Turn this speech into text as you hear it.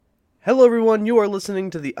Hello everyone, you are listening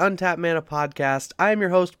to the Untapped Mana podcast. I am your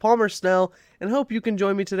host, Palmer Snell, and hope you can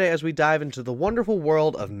join me today as we dive into the wonderful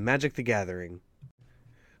world of Magic the Gathering.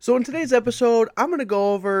 So in today's episode, I'm going to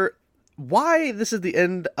go over why this is the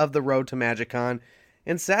end of the road to MagicCon,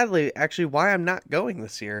 and sadly, actually why I'm not going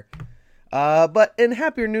this year. But in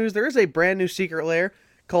happier news, there is a brand new secret lair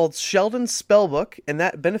called Sheldon's Spellbook, and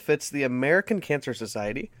that benefits the American Cancer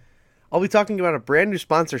Society. I'll be talking about a brand new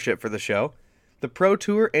sponsorship for the show, the Pro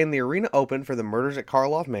Tour and the Arena Open for the Murders at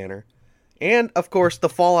Karloff Manor, and, of course, the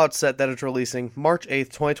Fallout set that is releasing March 8th,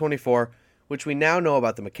 2024, which we now know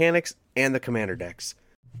about the mechanics and the commander decks.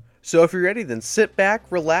 So if you're ready, then sit back,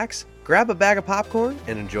 relax, grab a bag of popcorn,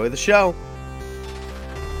 and enjoy the show.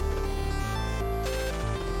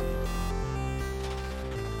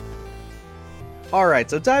 Alright,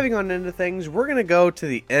 so diving on into things, we're going to go to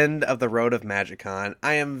the end of the road of MagicCon.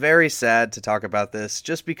 I am very sad to talk about this,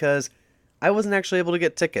 just because I wasn't actually able to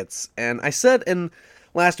get tickets. And I said in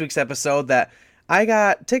last week's episode that I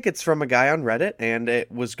got tickets from a guy on Reddit, and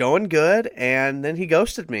it was going good, and then he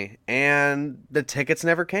ghosted me, and the tickets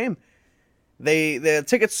never came. The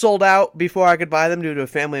tickets sold out before I could buy them due to a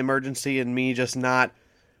family emergency and me just not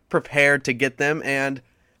prepared to get them, and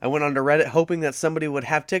I went onto Reddit hoping that somebody would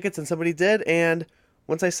have tickets, and somebody did, and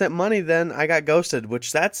once I sent money, then I got ghosted,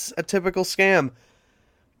 which that's a typical scam.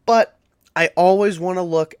 But I always want to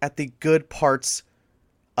look at the good parts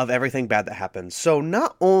of everything bad that happens. So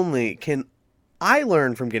not only can I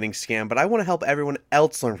learn from getting scammed, but I want to help everyone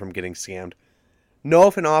else learn from getting scammed. Know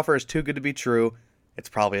if an offer is too good to be true, it's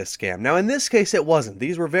probably a scam. Now in this case it wasn't.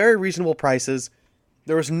 These were very reasonable prices.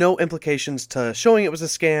 There was no implications to showing it was a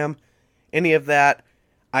scam, any of that.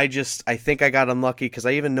 I think I got unlucky because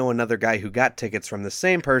I even know another guy who got tickets from the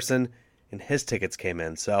same person and his tickets came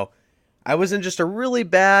in. So I was in just a really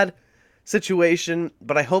bad situation,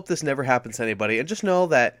 but I hope this never happens to anybody. And just know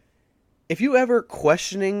that if you ever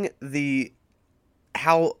questioning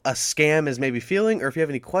how a scam is maybe feeling, or if you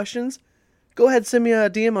have any questions, go ahead, send me a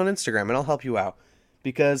DM on Instagram and I'll help you out,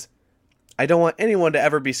 because I don't want anyone to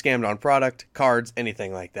ever be scammed on product, cards,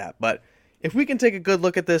 anything like that. But if we can take a good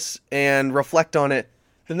look at this and reflect on it,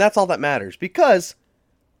 then that's all that matters, because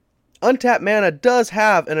Untapped Mana does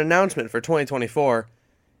have an announcement for 2024,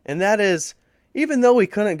 and that is, even though we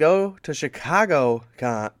couldn't go to Chicago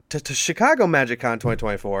MagicCon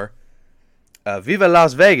 2024, Viva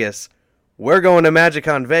Las Vegas, we're going to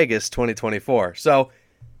MagicCon Vegas 2024. So,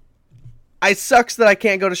 it sucks that I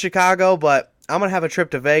can't go to Chicago, but I'm going to have a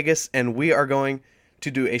trip to Vegas, and we are going to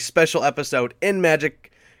do a special episode in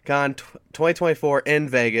MagicCon 2024 in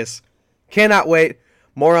Vegas. Cannot wait.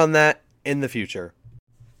 More on that in the future.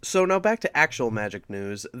 So now back to actual Magic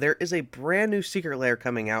news. There is a brand new secret lair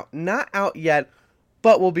coming out. Not out yet,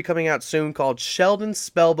 but will be coming out soon, called Sheldon's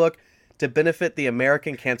Spellbook to benefit the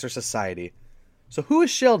American Cancer Society. So who is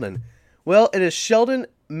Sheldon? Well, it is Sheldon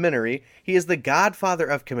Minery. He is the godfather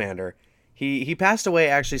of Commander. He passed away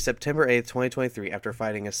actually September 8th, 2023 after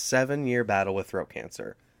fighting a 7-year battle with throat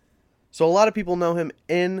cancer. So a lot of people know him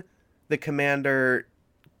in the Commander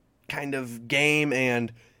kind of game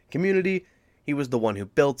and community. He was the one who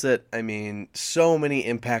built it. I mean, so many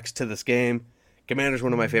impacts to this game. Commander's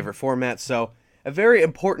one of my favorite formats, so a very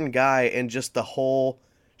important guy in just the whole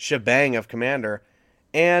shebang of Commander.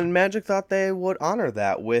 And Magic thought they would honor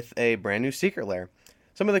that with a brand new secret lair.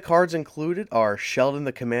 Some of the cards included are Sheldon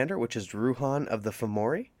the Commander, which is Ruhan of the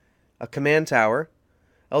Fomori, a Command Tower,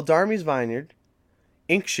 Eldarmi's Vineyard,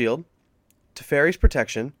 Ink Shield, Teferi's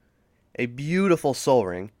Protection, a beautiful Soul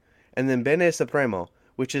Ring, and then Bene Supremo,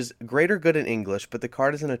 which is greater good in English, but the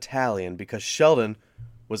card is in Italian because Sheldon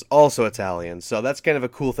was also Italian. So that's kind of a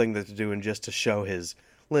cool thing to do, and just to show his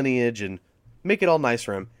lineage and make it all nice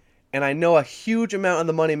for him. And I know a huge amount of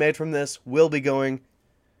the money made from this will be going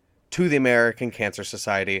to the American Cancer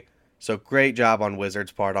Society. So great job on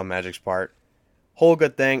Wizards' part, on Magic's part. Whole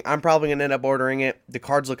good thing. I'm probably going to end up ordering it. The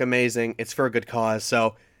cards look amazing. It's for a good cause.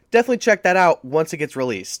 So definitely check that out once it gets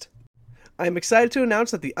released. I am excited to announce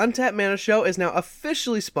that the Untapped Mana Show is now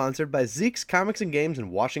officially sponsored by Zeke's Comics and Games in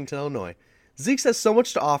Washington, Illinois. Zeke's has so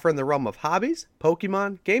much to offer in the realm of hobbies,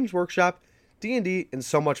 Pokemon, Games Workshop, D&D, and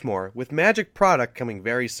so much more, with Magic product coming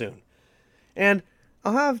very soon. And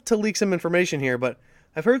I'll have to leak some information here, but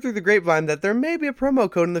I've heard through the grapevine that there may be a promo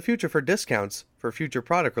code in the future for discounts for future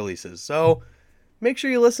product releases, so make sure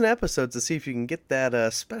you listen to episodes to see if you can get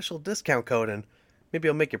that special discount code, and maybe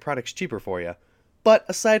it'll make your products cheaper for you. But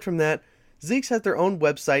aside from that, Zeke's has their own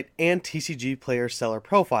website and TCG player seller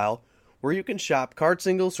profile, where you can shop card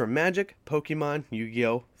singles from Magic, Pokemon,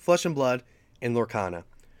 Yu-Gi-Oh!, Flesh and Blood, and Lorcana,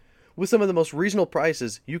 with some of the most reasonable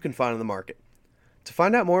prices you can find on the market. To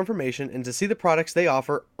find out more information and to see the products they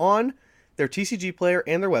offer on their TCG player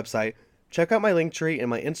and their website, check out my link tree in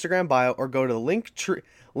my Instagram bio or go to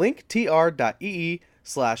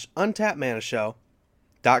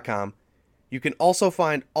linktr.ee/untappedmanashow.com. You can also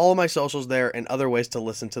find all of my socials there and other ways to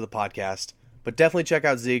listen to the podcast. But definitely check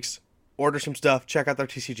out Zeke's, order some stuff, check out their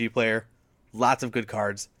TCG player. Lots of good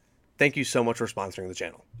cards. Thank you so much for sponsoring the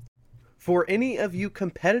channel. For any of you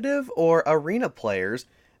competitive or arena players,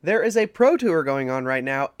 there is a Pro Tour going on right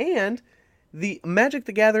now, and the Magic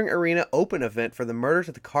the Gathering Arena Open event for the Murders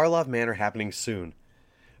at the Karlov Manor happening soon.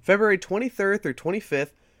 February 23rd through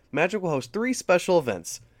 25th, Magic will host 3 special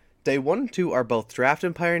events. Day 1 and 2 are both Draft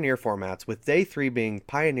and Pioneer formats, with Day 3 being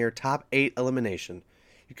Pioneer Top 8 Elimination.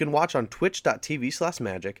 You can watch on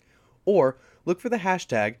twitch.tv/magic, or look for the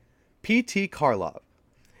hashtag PTKarlov.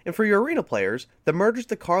 And for your arena players, the Murders at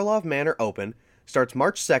the Karlov Manor Open starts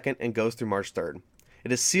March 2nd and goes through March 3rd.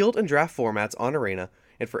 It is sealed in draft formats on Arena,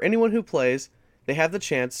 and for anyone who plays, they have the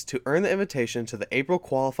chance to earn the invitation to the April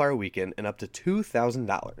qualifier weekend and up to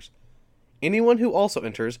 $2,000. Anyone who also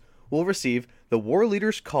enters will receive the War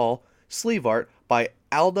Leader's Call sleeve art by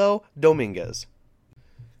Aldo Dominguez.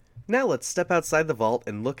 Now let's step outside the vault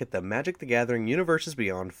and look at the Magic the Gathering Universes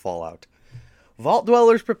Beyond Fallout. Vault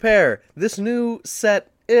Dwellers, prepare! This new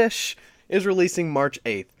set-ish is releasing March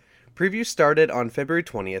 8th. Preview started on February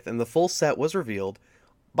 20th, and the full set was revealed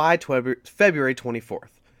by February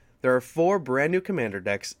 24th. There are 4 brand new Commander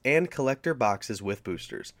decks and collector boxes with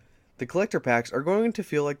boosters. The collector packs are going to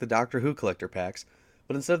feel like the Doctor Who collector packs,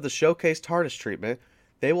 but instead of the Showcase TARDIS treatment,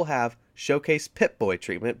 they will have Showcase Pip-Boy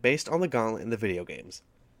treatment based on the gauntlet in the video games.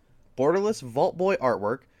 Borderless Vault Boy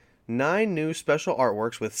artwork, 9 new special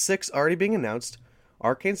artworks with 6 already being announced,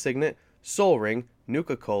 Arcane Signet, Soul Ring,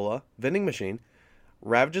 Nuka-Cola, Vending Machine,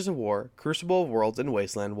 Ravages of War, Crucible of Worlds, and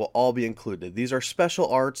Wasteland will all be included. These are special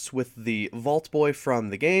arts with the Vault Boy from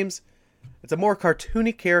the games. It's a more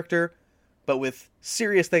cartoony character, but with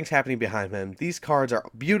serious things happening behind him. These cards are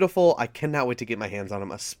beautiful. I cannot wait to get my hands on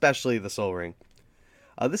them, especially the Soul Ring.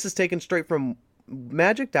 This is taken straight from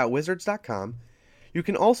magic.wizards.com. You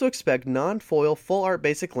can also expect non-foil full art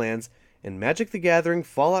basic lands and Magic the Gathering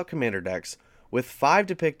Fallout Commander decks, with 5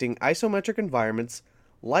 depicting isometric environments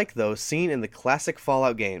like those seen in the classic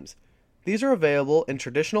Fallout games. These are available in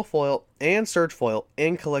traditional foil and surge foil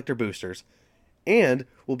and collector boosters, and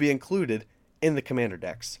will be included in the Commander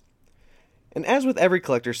decks. And as with every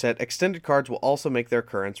collector set, extended cards will also make their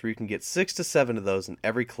occurrence, where you can get 6 to 7 of those in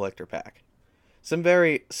every collector pack. Some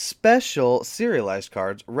very special serialized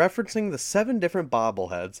cards referencing the 7 different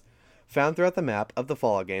bobbleheads found throughout the map of the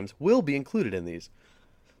Fallout games will be included in these.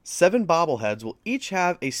 7 bobbleheads will each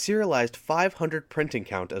have a serialized 500 printing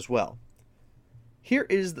count as well. Here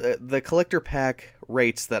is the collector pack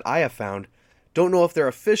rates that I have found. Don't know if they're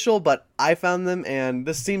official, but I found them, and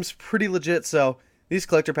this seems pretty legit, so these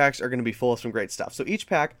collector packs are going to be full of some great stuff. So each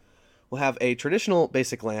pack will have a traditional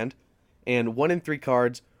basic land, and 1 in 3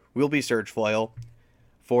 cards will be Surge Foil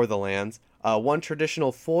for the lands. 1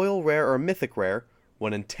 traditional foil rare or mythic rare.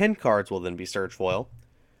 1 in 10 cards will then be Surge Foil.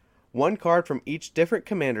 1 card from each different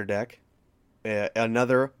commander deck.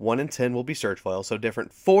 Another 1 in 10 will be Surge Foil. So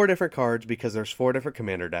 4 different cards because there's 4 different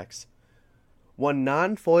commander decks. 1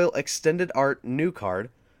 non-foil extended art new card.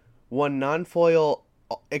 1 non-foil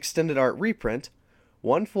extended art reprint.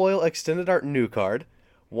 1 foil extended art new card.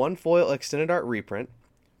 1 foil extended art reprint.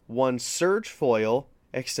 1 Surge Foil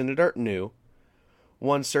extended art new.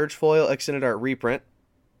 1 Surge Foil extended art reprint.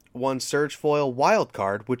 1 Surge Foil wild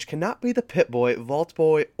card, which cannot be the Pip-Boy, Vault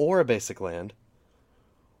Boy, or a basic land.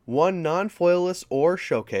 1 non-foilless or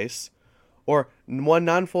showcase, or 1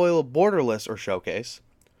 non-foil borderless or showcase.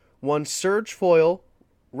 1 Surge Foil,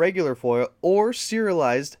 regular foil, or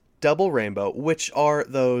serialized double rainbow, which are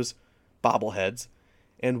those bobbleheads,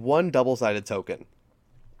 and 1 double-sided token.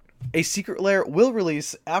 A secret lair will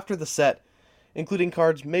release after the set, including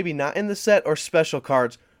cards maybe not in the set or special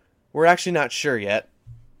cards. We're actually not sure yet.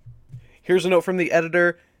 Here's a note from the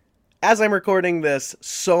editor. As I'm recording this,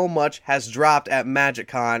 so much has dropped at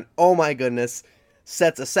MagicCon. Oh my goodness.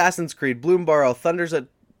 Sets Assassin's Creed, Bloomburrow,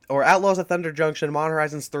 Outlaws at Thunder Junction, Modern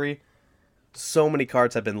Horizons 3. So many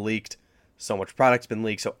cards have been leaked. So much product's been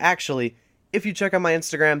leaked. So actually, if you check out my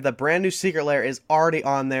Instagram, the brand new secret lair is already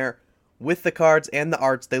on there with the cards and the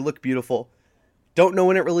arts. They look beautiful. Don't know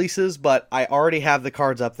when it releases, but I already have the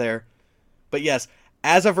cards up there. But yes,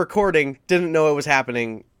 as of recording, didn't know it was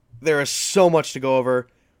happening. There is so much to go over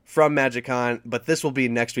from MagicCon, but this will be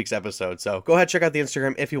next week's episode. So go ahead, check out the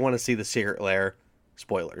Instagram if you want to see the secret lair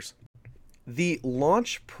spoilers. The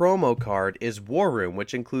launch promo card is War Room,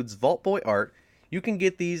 which includes Vault Boy art. You can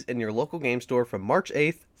get these in your local game store from March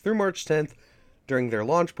 8th through March 10th. during their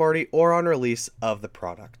launch party or on release of the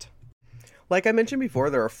product. Like I mentioned before,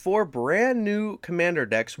 there are 4 brand new Commander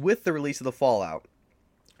decks with the release of the Fallout.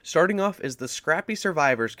 Starting off is the Scrappy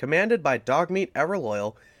Survivors, commanded by Dogmeat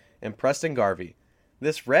Everloyal and Preston Garvey.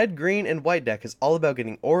 This red, green, and white deck is all about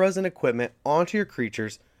getting auras and equipment onto your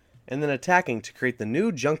creatures and then attacking to create the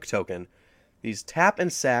new Junk token. These tap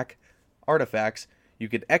and sack artifacts, you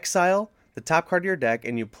could exile the top card of your deck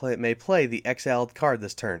and you may play the exiled card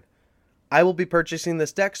this turn. I will be purchasing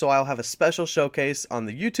this deck, so I'll have a special showcase on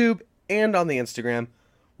the YouTube and on the Instagram,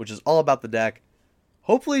 which is all about the deck.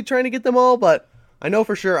 Hopefully trying to get them all, but I know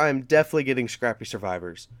for sure I'm definitely getting Scrappy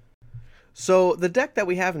Survivors. So the deck that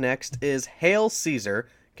we have next is Hail Caesar,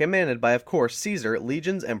 commanded by, of course, Caesar,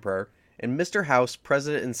 Legion's Emperor, and Mr. House,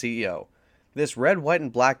 President and CEO. This red, white,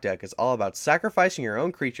 and black deck is all about sacrificing your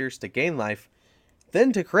own creatures to gain life,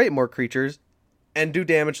 then to create more creatures, and do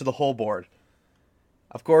damage to the whole board.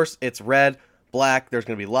 Of course, it's red, black, there's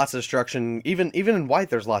going to be lots of destruction, even in white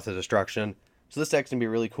there's lots of destruction, so this deck's going to be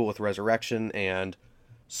really cool with Resurrection and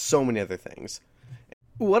so many other things.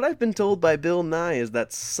 What I've been told by Bill Nye is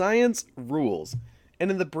that science rules,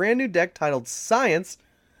 and in the brand new deck titled Science,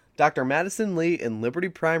 Dr. Madison Lee and Liberty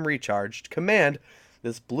Prime Recharged command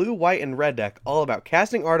this blue, white, and red deck all about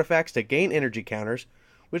casting artifacts to gain energy counters,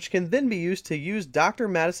 which can then be used to use Dr.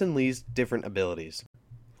 Madison Lee's different abilities.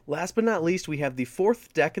 Last but not least, we have the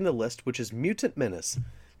 4th deck in the list, which is Mutant Menace.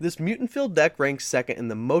 This mutant-filled deck ranks second in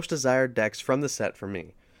the most desired decks from the set for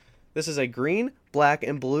me. This is a green, black,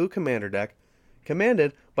 and blue commander deck,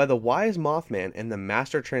 commanded by the Wise Mothman and the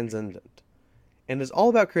Master Transcendent, and is all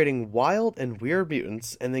about creating wild and weird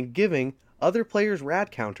mutants and then giving other players rad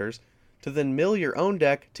counters to then mill your own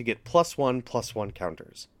deck to get +1/+1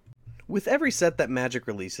 counters. With every set that Magic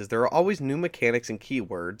releases, there are always new mechanics and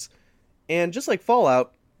keywords, and just like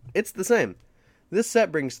Fallout, it's the same. This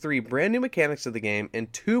set brings 3 brand new mechanics to the game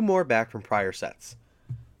and 2 more back from prior sets.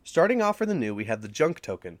 Starting off for the new, we have the Junk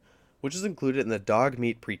token, which is included in the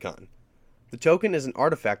Dogmeat Precon. The token is an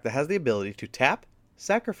artifact that has the ability to tap,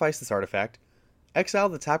 sacrifice this artifact, exile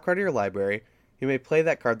the top card of your library, you may play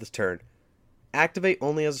that card this turn. Activate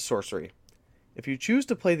only as a sorcery. If you choose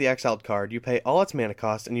to play the exiled card, you pay all its mana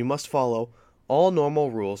cost and you must follow all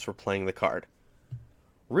normal rules for playing the card.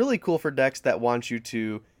 Really cool for decks that want you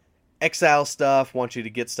to exile stuff, want you to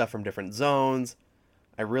get stuff from different zones.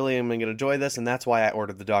 I really am going to enjoy this, and that's why I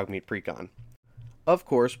ordered the Dogmeat Precon. Of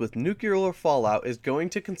course, with nuclear fallout is going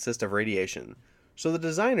to consist of radiation, so the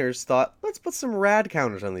designers thought, let's put some rad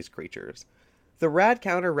counters on these creatures. The rad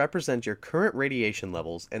counter represents your current radiation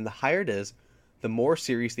levels, and the higher it is, the more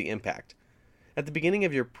serious the impact. At the beginning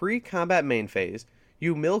of your pre-combat main phase,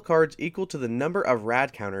 you mill cards equal to the number of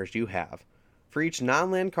rad counters you have. For each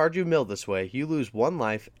non-land card you mill this way, you lose 1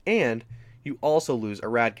 life, and you also lose a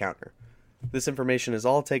rad counter. This information is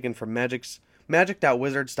all taken from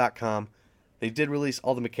magic.wizards.com. They did release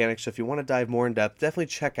all the mechanics, so if you want to dive more in depth, definitely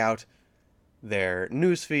check out their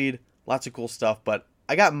newsfeed. Lots of cool stuff, but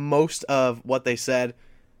I got most of what they said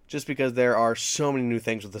just because there are so many new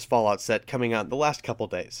things with this Fallout set coming out in the last couple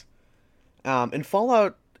days. In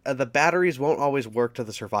Fallout, the batteries won't always work to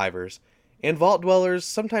the survivors, and Vault Dwellers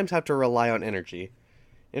sometimes have to rely on energy.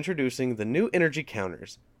 Introducing the new energy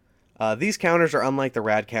counters. These counters are unlike the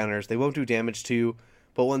rad counters. They won't do damage to you,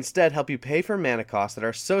 but will instead help you pay for mana costs that are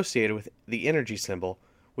associated with the energy symbol,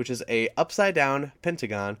 which is a upside down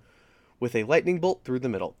pentagon with a lightning bolt through the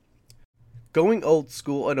middle. Going old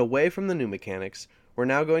school and away from the new mechanics, we're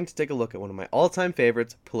now going to take a look at one of my all-time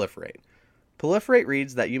favorites, Proliferate. Proliferate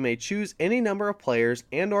reads that you may choose any number of players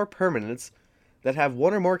and or permanents that have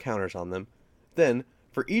 1 or more counters on them. Then,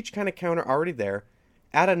 for each kind of counter already there,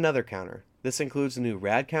 add another counter. This includes new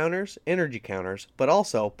rad counters, energy counters, but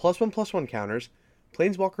also +1/+1 counters,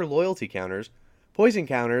 Planeswalker loyalty counters, poison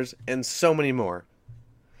counters, and so many more.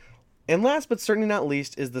 And last but certainly not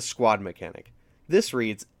least is the squad mechanic. This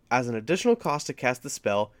reads, as an additional cost to cast the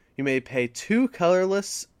spell, you may pay 2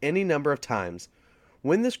 colorless any number of times.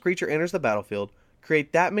 When this creature enters the battlefield,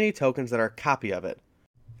 create that many tokens that are a copy of it.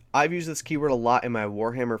 I've used this keyword a lot in my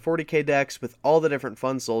Warhammer 40k decks with all the different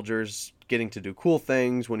fun soldiers getting to do cool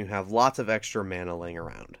things when you have lots of extra mana laying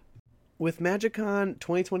around. With MagicCon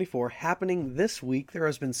 2024 happening this week, there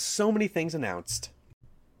has been so many things announced.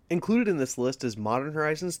 Included in this list is Modern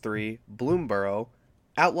Horizons 3, Bloomburrow,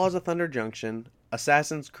 Outlaws of Thunder Junction,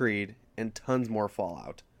 Assassin's Creed, and tons more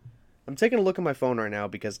Fallout. I'm taking a look at my phone right now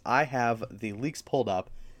because I have the leaks pulled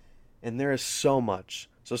up, and there is so much.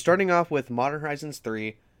 So starting off with Modern Horizons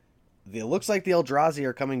 3, it looks like the Eldrazi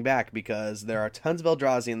are coming back because there are tons of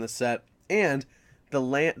Eldrazi in this set, and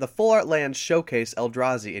the full art lands showcase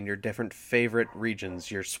Eldrazi in your different favorite regions,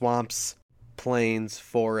 your swamps, plains,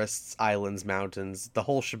 forests, islands, mountains, the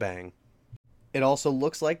whole shebang. It also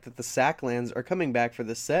looks like that the sack lands are coming back for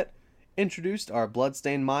this set. Introduced are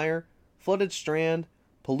Bloodstained Mire, Flooded Strand,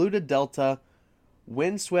 Polluted Delta,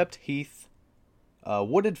 Windswept Heath,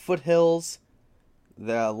 Wooded Foothills.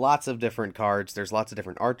 There are lots of different cards. There's lots of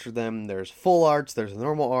different arts for them. There's full arts, there's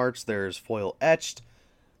normal arts, there's foil etched,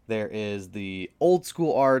 there is the old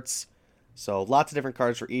school arts. So lots of different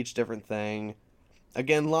cards for each different thing.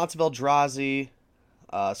 Again, lots of Eldrazi.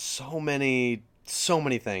 So many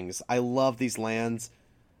things. I love these lands.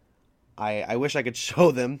 I wish I could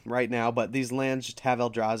show them right now, but these lands just have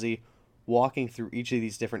Eldrazi walking through each of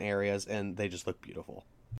these different areas, and they just look beautiful.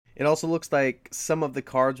 It also looks like some of the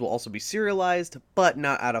cards will also be serialized, but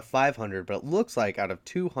not out of 500, but it looks like out of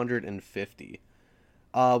 250.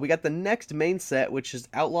 We got the next main set, which is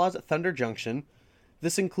Outlaws at Thunder Junction.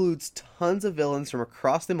 This includes tons of villains from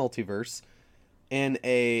across the multiverse in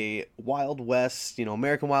a Wild West,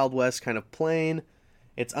 American Wild West kind of plane.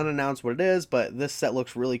 It's unannounced what it is, but this set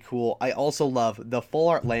looks really cool. I also love the full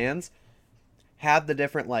art lands have the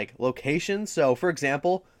different locations. So for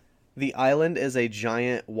example, the island is a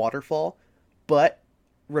giant waterfall, but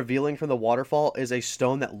revealing from the waterfall is a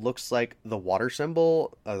stone that looks like the water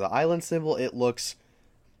symbol, the island symbol.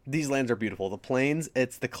 These lands are beautiful. The plains,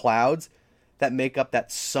 it's the clouds that make up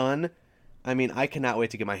that sun. I mean, I cannot wait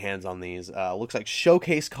to get my hands on these. Looks like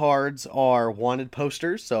showcase cards are wanted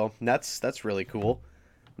posters, so that's really cool.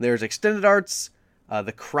 There's extended arts,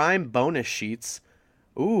 the crime bonus sheets.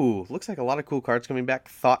 Ooh, looks like a lot of cool cards coming back.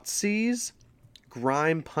 Thoughtseize,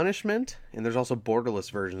 Grime Punishment, and there's also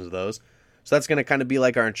borderless versions of those. So that's going to kind of be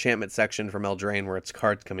like our enchantment section from Eldraine, where it's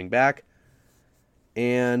cards coming back.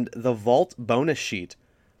 And the Vault bonus sheet.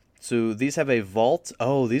 So these have a vault.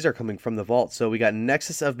 Oh, these are coming from the vault. So we got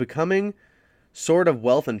Nexus of Becoming, Sword of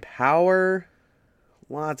Wealth and Power.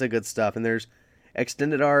 Lots of good stuff. And there's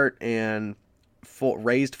extended art and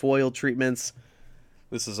raised foil treatments.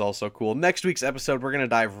 This is also cool. Next week's episode, we're going to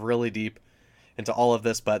dive really deep into all of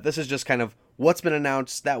this, but this is just kind of what's been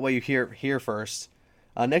announced. That way you hear here first.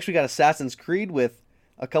 Next, we got Assassin's Creed with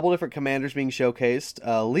a couple different commanders being showcased.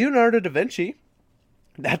 Leonardo da Vinci.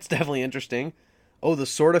 That's definitely interesting. Oh, the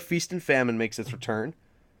Sword of Feast and Famine makes its return.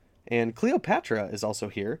 And Cleopatra is also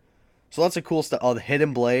here. So lots of cool stuff. Oh, the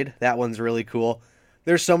Hidden Blade. That one's really cool.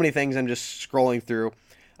 There's so many things I'm just scrolling through.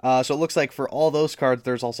 So it looks like for all those cards,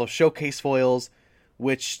 there's also showcase foils,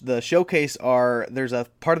 which the showcase there's a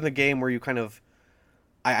part of the game where you kind of,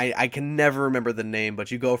 I can never remember the name,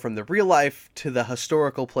 but you go from the real life to the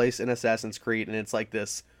historical place in Assassin's Creed, and it's like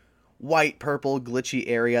this white, purple, glitchy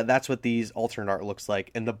area. That's what these alternate art looks like.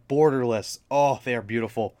 And the borderless, oh, they are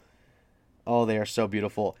beautiful. Oh, they are so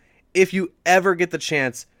beautiful. If you ever get the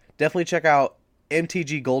chance, definitely check out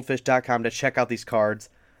mtggoldfish.com to check out these cards.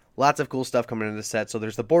 Lots of cool stuff coming into the set. So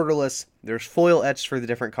there's the borderless, there's foil etched for the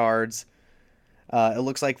different cards. It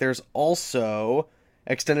looks like there's also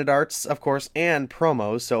extended arts, of course, and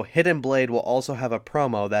promos. So Hidden Blade will also have a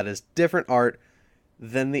promo that is different art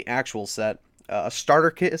than the actual set. A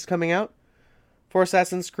starter kit is coming out for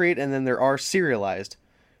Assassin's Creed, and then there are serialized,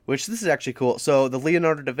 which this is actually cool. So the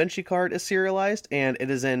Leonardo da Vinci card is serialized, and it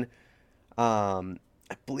is in, I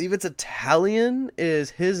believe it's Italian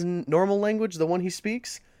is his normal language, the one he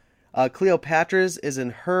speaks. Cleopatra's is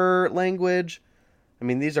in her language. I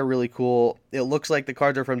mean, these are really cool. It looks like the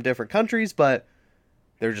cards are from different countries, but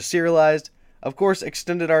they're just serialized. Of course,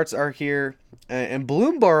 extended arts are here. And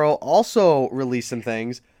Bloomborough also released some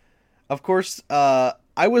things. Of course, I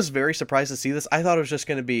was very surprised to see this. I thought it was just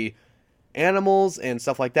going to be animals and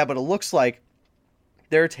stuff like that, but it looks like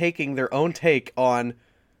they're taking their own take on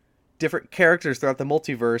different characters throughout the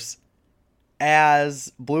multiverse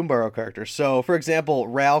as Bloomborough characters. So, for example,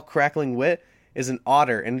 Ral Crackling Wit is an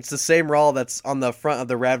otter, and it's the same Ral that's on the front of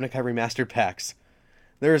the Ravnica Remastered packs.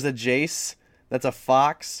 There's a Jace that's a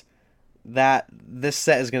fox. This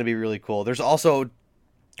set is going to be really cool. There's also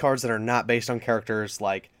cards that are not based on characters,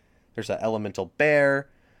 like there's an elemental bear,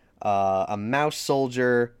 a mouse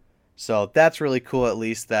soldier. So that's really cool, at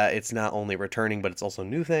least that it's not only returning, but it's also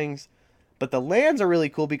new things. But the lands are really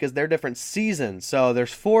cool because they're different seasons. So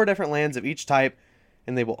there's 4 different lands of each type,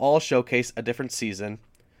 and they will all showcase a different season.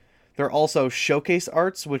 There are also showcase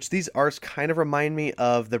arts, which these arts kind of remind me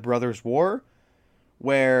of the Brothers' War,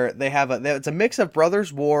 where they have it's a mix of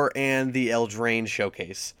Brothers' War and the Eldraine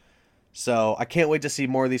showcase. So I can't wait to see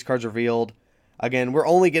more of these cards revealed. Again, we're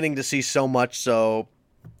only getting to see so much, so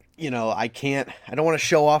I don't want to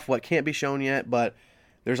show off what can't be shown yet, but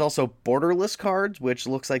there's also borderless cards, which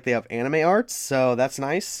looks like they have anime arts, so that's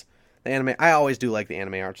nice. I always do like the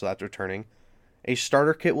anime art, so that's returning. A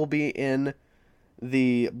starter kit will be in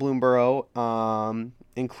the Bloomborough,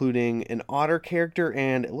 including an otter character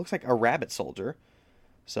and it looks like a rabbit soldier.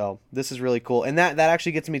 So this is really cool. And that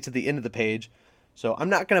actually gets me to the end of the page. So I'm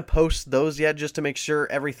not going to post those yet just to make sure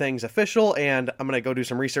everything's official. And I'm going to go do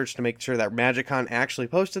some research to make sure that MagicCon actually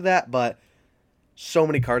posted that. But so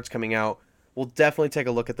many cards coming out. We'll definitely take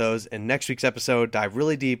a look at those in next week's episode. Dive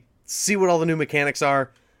really deep. See what all the new mechanics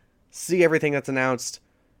are. See everything that's announced.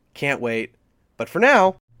 Can't wait. But for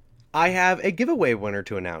now, I have a giveaway winner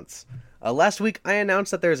to announce. Last week, I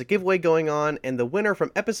announced that there's a giveaway going on, and the winner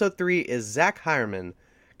from episode 3 is Zach Hireman.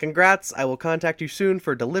 Congrats, I will contact you soon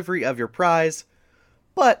for delivery of your prize.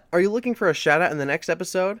 But, are you looking for a shout out in the next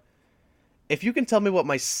episode? If you can tell me what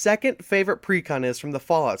my second favorite precon is from the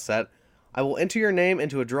Fallout set, I will enter your name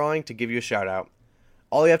into a drawing to give you a shout out.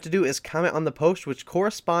 All you have to do is comment on the post which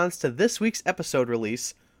corresponds to this week's episode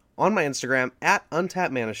release on my Instagram at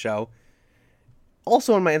Untapped Mana Show.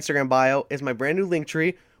 Also in my Instagram bio is my brand new link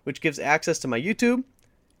tree, which gives access to my YouTube,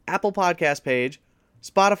 Apple Podcast page,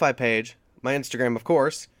 Spotify page, my Instagram of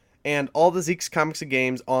course, and all the Zeke's Comics and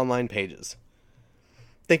Games online pages.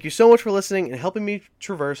 Thank you so much for listening and helping me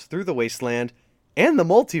traverse through the wasteland and the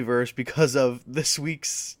multiverse because of this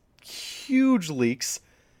week's huge leaks,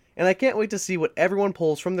 and I can't wait to see what everyone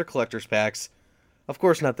pulls from their collector's packs. Of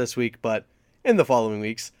course not this week, but in the following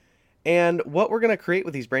weeks, and what we're going to create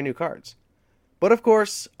with these brand new cards. But of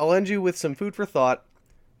course, I'll end you with some food for thought.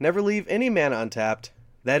 Never leave any mana untapped.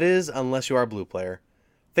 That is, unless you are a blue player.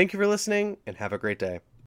 Thank you for listening, and have a great day.